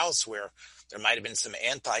were in a house where there might have been some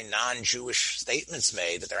non-Jewish statements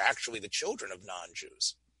made that they're actually the children of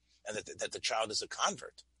non-Jews and that the child is a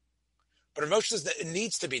convert. But Rav Moshe says that it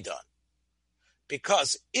needs to be done.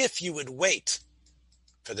 Because if you would wait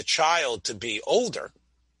for the child to be older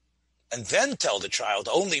and then tell the child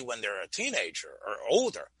only when they're a teenager or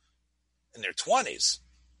older, in their 20s,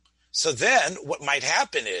 so then what might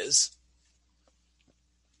happen is,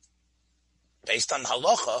 based on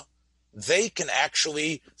halacha, they can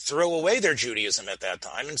actually throw away their Judaism at that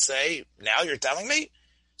time and say, now you're telling me?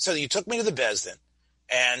 So you took me to the Bezdin,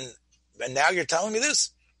 and now you're telling me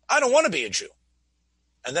this? I don't want to be a Jew.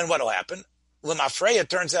 And then what will happen? L'mafreya, it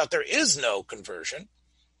turns out there is no conversion.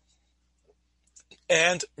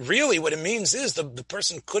 And really what it means is the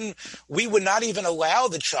person we would not even allow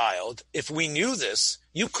the child, if we knew this,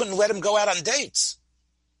 you couldn't let him go out on dates.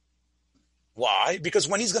 Why? Because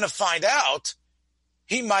when he's going to find out,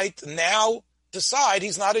 he might now decide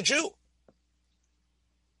he's not a Jew.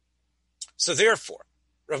 So therefore,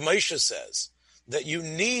 Rav Moshe says that you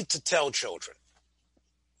need to tell children,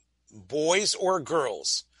 boys or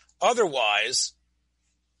girls, otherwise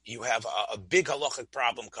you have a big halachic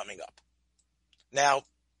problem coming up. Now,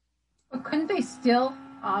 but couldn't they still,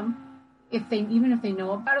 even if they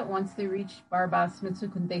know about it, once they reach Bar Bas Mitzvah,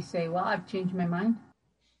 couldn't they say, well, I've changed my mind?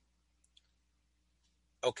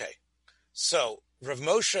 Okay. So Rav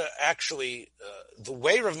Moshe actually, the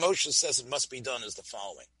way Rav Moshe says it must be done is the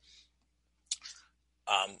following.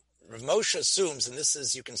 Rav Moshe assumes, and this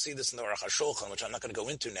is, you can see this in the Aruch HaShulchan, which I'm not going to go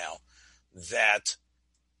into now, that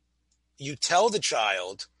you tell the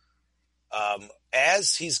child,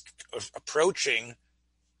 as he's approaching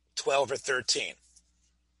 12 or 13,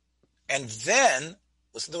 And then,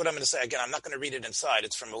 listen to what I'm going to say again. I'm not going to read it inside.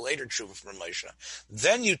 It's from a later tshuva from Moshe.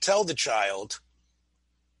 Then you tell the child,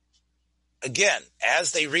 again,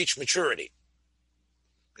 as they reach maturity.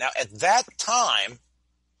 Now, at that time,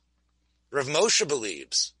 Rav Moshe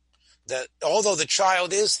believes that although the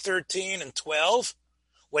child is 13 and 12,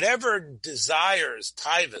 whatever desires,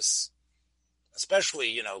 taivas,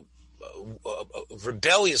 especially,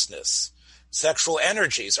 rebelliousness, sexual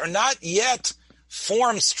energies, are not yet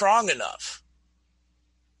formed strong enough.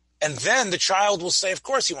 And then the child will say, of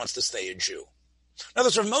course he wants to stay a Jew. In other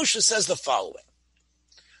words, Rav Moshe says the following.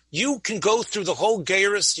 You can go through the whole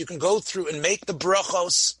Geirus, you can go through and make the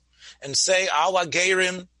brachos and say, Ala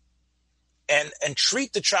Geirim, and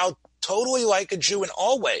treat the child totally like a Jew in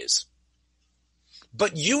all ways.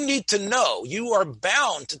 But you need to know, you are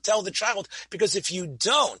bound to tell the child, because if you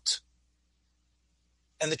don't,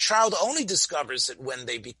 and the child only discovers it when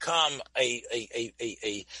they become a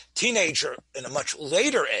teenager in a much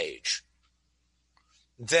later age,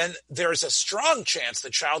 then there's a strong chance the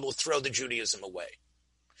child will throw the Judaism away.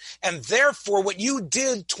 And therefore, what you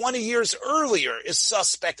did 20 years earlier is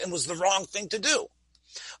suspect and was the wrong thing to do.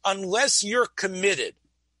 Unless you're committed,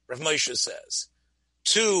 Rav Moshe says,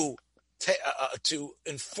 to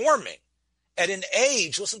informing at an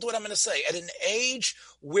age, listen to what I'm going to say, at an age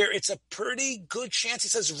where it's a pretty good chance, he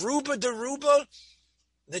says, Ruba de Ruba,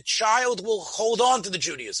 the child will hold on to the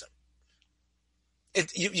Judaism.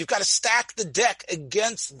 You've got to stack the deck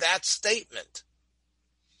against that statement.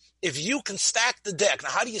 If you can stack the deck, now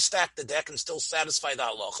how do you stack the deck and still satisfy the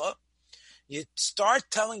halacha? You start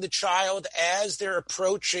telling the child as they're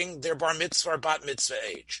approaching their bar mitzvah or bat mitzvah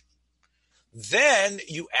age. Then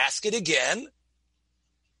you ask it again,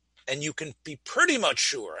 and you can be pretty much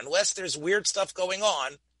sure, unless there's weird stuff going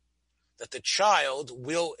on, that the child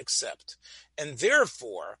will accept. And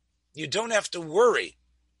therefore, you don't have to worry,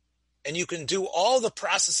 and you can do all the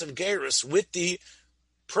process of Geirus with the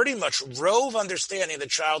pretty much rove understanding the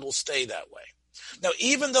child will stay that way. Now,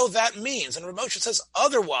 even though that means, and Rav Moshe says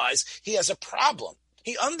otherwise, he has a problem.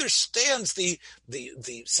 He understands the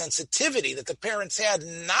sensitivity that the parents had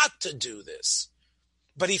not to do this.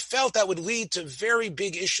 But he felt that would lead to very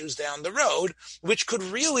big issues down the road, which could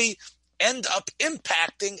really end up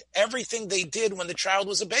impacting everything they did when the child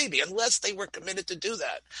was a baby, unless they were committed to do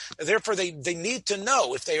that. Therefore, they need to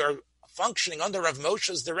know, if they are functioning under Rav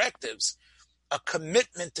Moshe's directives, a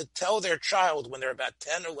commitment to tell their child when they're about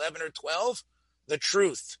 10, 11, or 12, the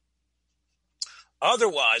truth.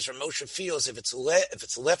 Otherwise, Rav Moshe feels if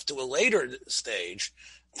it's left to a later stage,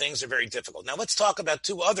 things are very difficult. Now let's talk about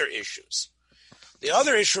two other issues. The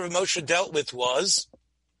other issue Rav Moshe dealt with was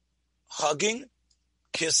hugging,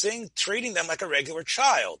 kissing, treating them like a regular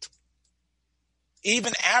child,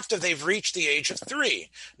 even after they've reached the age of 3.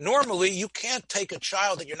 Normally, you can't take a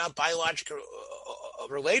child that you're not biologically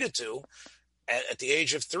related to at the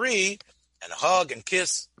age of 3 and hug and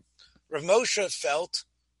kiss. Rav Moshe felt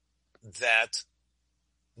that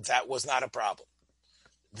was not a problem.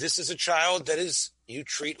 This is a child that you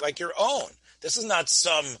treat like your own. This is not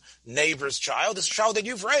some neighbor's child. This is a child that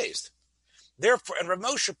you've raised. Therefore, and Rav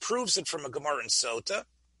Moshe proves it from a Gemara in Sota.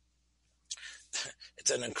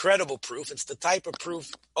 It's an incredible proof. It's the type of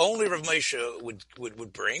proof only Rav Moshe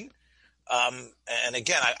would bring. And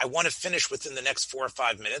again, I want to finish within the next 4 or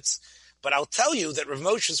 5 minutes, but I'll tell you that Rav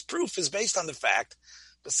Moshe's proof is based on the fact,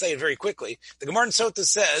 let's say it very quickly, the Gemara in Sota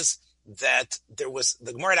says that there was,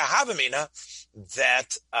 the Gemara Havamina,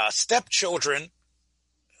 that stepchildren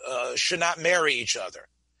should not marry each other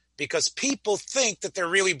because people think that they're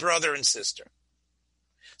really brother and sister.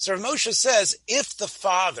 So Rav Moshe says, if the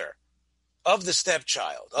father of the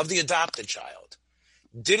stepchild, of the adopted child,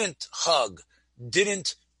 didn't hug,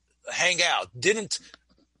 didn't hang out, didn't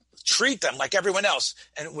treat them like everyone else,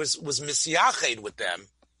 and was misyached with them,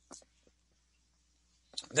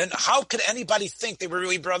 then how could anybody think they were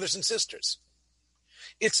really brothers and sisters?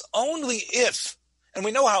 It's only if, and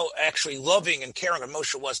we know how actually loving and caring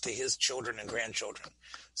Moshe was to his children and grandchildren.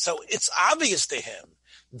 So it's obvious to him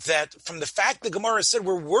that from the fact the Gemara said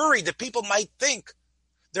we're worried that people might think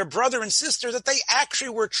their brother and sister, that they actually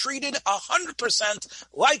were treated 100%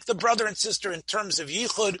 like the brother and sister in terms of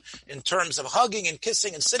yichud, in terms of hugging and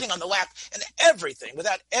kissing and sitting on the lap and everything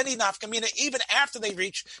without any nafkamina, even after they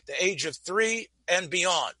reach the age of 3 and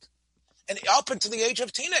beyond, and up into the age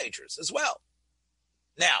of teenagers as well.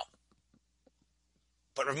 Now,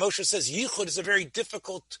 but Rav Moshe says yichud is a very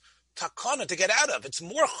difficult takana to get out of. It's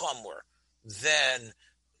more chamor than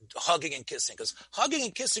hugging and kissing, because hugging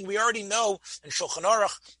and kissing, we already know in Shulchan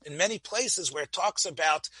Aruch, in many places where it talks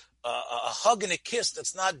about a hug and a kiss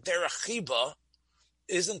that's not derech chiba,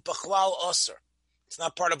 isn't b'chlal aser. It's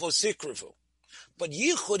not part of Lo Sikruvu. But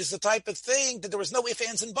Yichud is the type of thing that there was no ifs,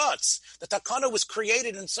 ands, and buts. The Takana was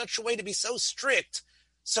created in such a way to be so strict.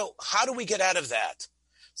 So how do we get out of that?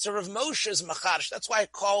 So Rav Moshe's Machadish, that's why I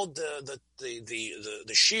called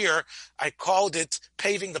the shear, I called it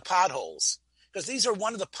paving the potholes. Because these are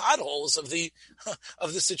one of the potholes of the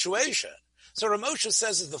situation. So Rav Moshe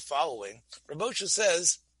says is the following. Rav Moshe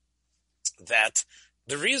says that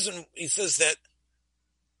the reason, he says that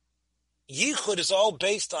Yichud is all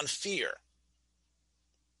based on fear.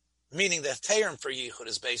 Meaning that Teirim for Yichud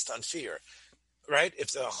is based on fear. Right?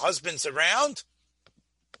 If the husband's around,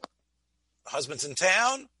 husband's in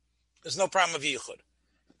town, there's no problem of Yichud.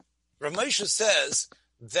 Rav Moshe says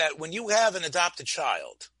that when you have an adopted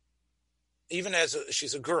child, even as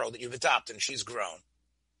she's a girl that you've adopted and she's grown,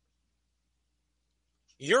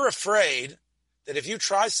 you're afraid that if you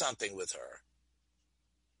try something with her,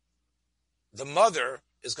 the mother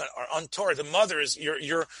is going to, or untor, the mother is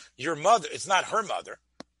your mother. It's not her mother,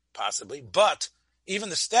 possibly, but even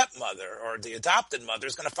the stepmother or the adopted mother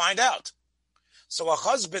is going to find out. So a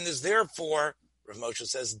husband is therefore, Rav Moshe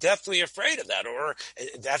says, deathly afraid of that, or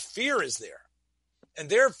that fear is there. And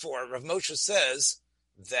therefore, Rav Moshe says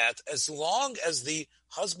that as long as the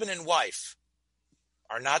husband and wife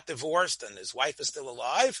are not divorced and his wife is still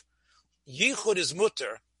alive, Yichud is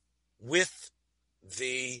mutter with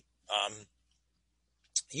the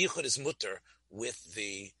Yichud is mutter with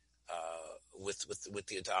the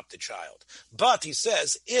adopted child. But he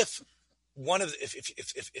says if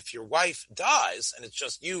your wife dies and it's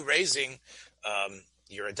just you raising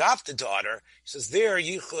your adopted daughter, he says there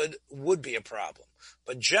Yichud would be a problem.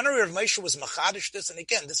 But generally Rav Moshe was machadish this, and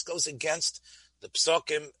again this goes against the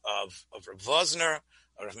psukim of Rav Vosner,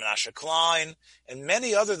 or Rav Menashe Klein, and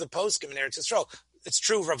many other the poskim in Eretz Yisrael. It's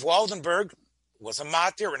true, Rav Waldenberg was a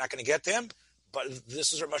matir. We're not going to get to him, but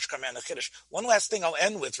this is Rav Moshe Kamen Chiddush. One last thing I'll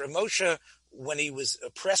end with. Rav Moshe, when he was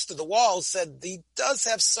pressed to the wall, said he does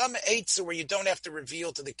have some eitzah where you don't have to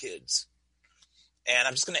reveal to the kids. And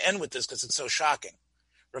I'm just going to end with this because it's so shocking.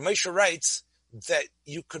 Rav Moshe writes that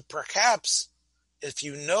you could perhaps, if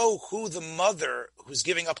you know who the mother who's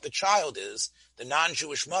giving up the child is, the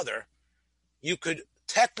non-Jewish mother, you could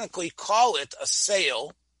technically call it a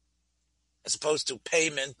sale as opposed to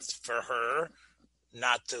payment for her,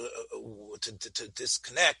 not to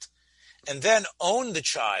disconnect, and then own the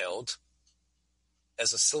child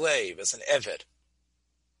as a slave, as an eved.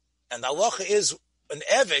 And the halacha is an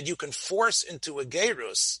eved you can force into a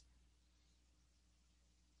gerus,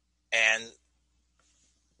 and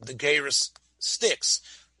the gerus sticks.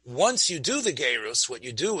 Once you do the gerus, what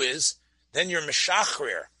you do is then you're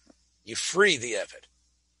meshachrer, you free the eved.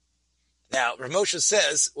 Now, Rav Moshe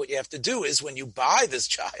says what you have to do is when you buy this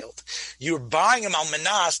child, you're buying them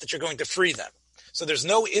almanas that you're going to free them. So there's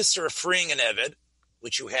no isser of freeing an eved,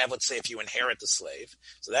 which you have, let's say, if you inherit the slave.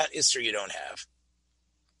 So that isser you don't have.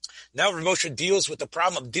 Now Rav Moshe deals with the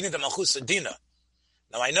problem of dina de malchus dina.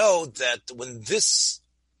 Now I know that when this,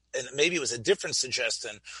 and maybe it was a different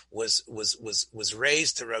suggestion, was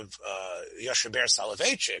raised to Rav Yoshe Ber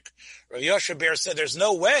Soloveitchik, Rav Yoshe Ber said, there's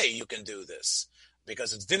no way you can do this,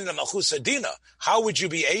 because it's dina de malchus dina. How would you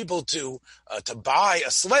be able to buy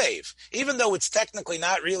a slave, even though it's technically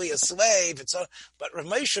not really a slave? But Rav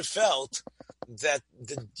Moshe felt that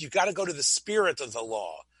you got to go to the spirit of the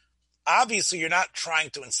law. Obviously, you're not trying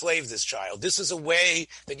to enslave this child. This is a way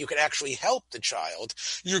that you can actually help the child.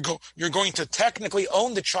 You're going to technically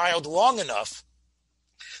own the child long enough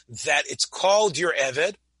that it's called your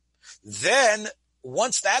eved. Then,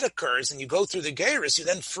 once that occurs and you go through the gerus, you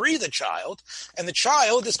then free the child, and the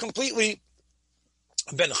child is completely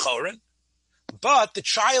ben chorin. But the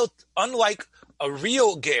child, unlike a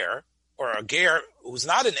real ger, or a ger who's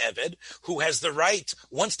not an eved, who has the right,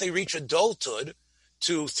 once they reach adulthood,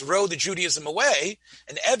 to throw the Judaism away,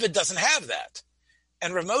 an eved doesn't have that.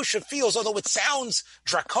 And Rav Moshe feels, although it sounds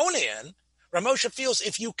draconian, Rav Moshe feels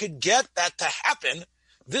if you could get that to happen,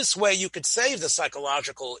 this way you could save the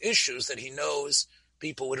psychological issues that he knows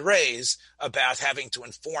people would raise about having to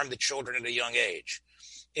inform the children at a young age,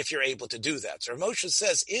 if you're able to do that. So Rav Moshe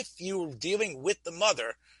says, if you're dealing with the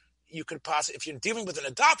mother, you could possibly, if you're dealing with an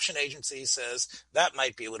adoption agency, he says, that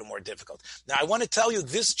might be a little more difficult. Now, I want to tell you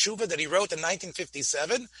this tshuva that he wrote in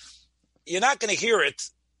 1957, you're not going to hear it,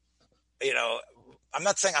 I'm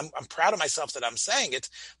not saying I'm proud of myself that I'm saying it,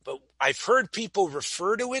 but I've heard people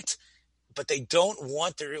refer to it, but they don't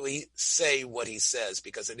want to really say what he says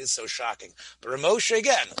because it is so shocking. But Rav Moshe,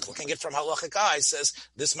 again, looking at it from halachic eyes, says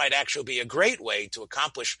this might actually be a great way to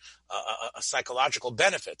accomplish a psychological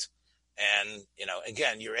benefit. And,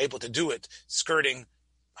 again, you're able to do it skirting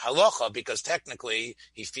halacha, because technically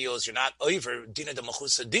he feels you're not over dina de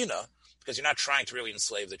machusa dina, because you're not trying to really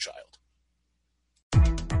enslave the child.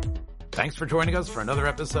 Thanks for joining us for another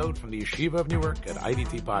episode from the Yeshiva of Newark at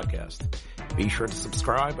IDT Podcast. Be sure to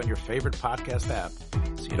subscribe on your favorite podcast app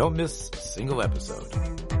so you don't miss a single episode.